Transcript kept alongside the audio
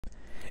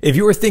If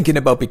you are thinking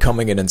about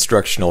becoming an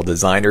instructional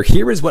designer,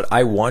 here is what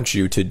I want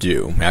you to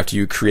do. After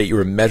you create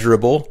your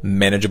measurable,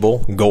 manageable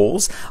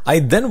goals, I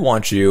then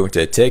want you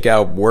to take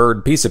out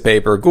Word, piece of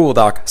paper, Google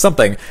Doc,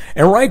 something,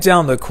 and write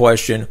down the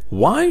question,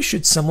 why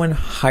should someone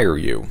hire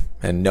you?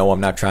 And no, I'm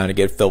not trying to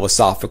get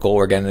philosophical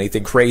or get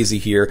anything crazy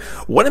here.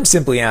 What I'm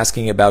simply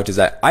asking about is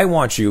that I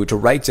want you to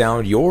write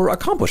down your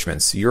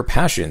accomplishments, your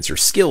passions, your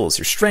skills,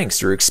 your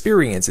strengths, your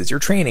experiences, your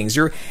trainings,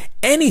 your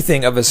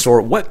anything of a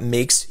sort, what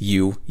makes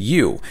you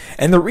you.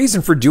 And the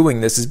reason for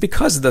doing this is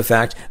because of the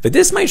fact that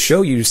this might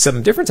show you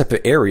some different type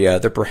of area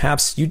that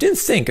perhaps you didn't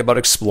think about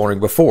exploring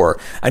before.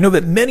 I know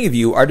that many of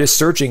you are just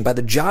searching by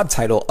the job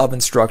title of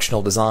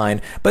instructional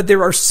design, but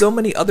there are so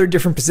many other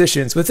different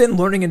positions within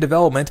learning and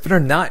development that are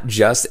not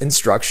just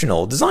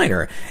instructional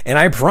designer. And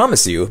I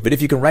promise you that if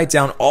you can write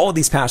down all of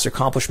these past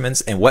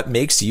accomplishments and what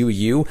makes you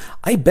you,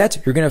 I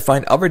bet you're going to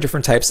find other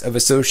different types of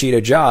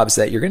associated jobs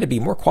that you're going to be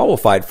more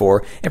qualified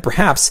for and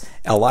perhaps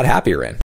a lot happier in.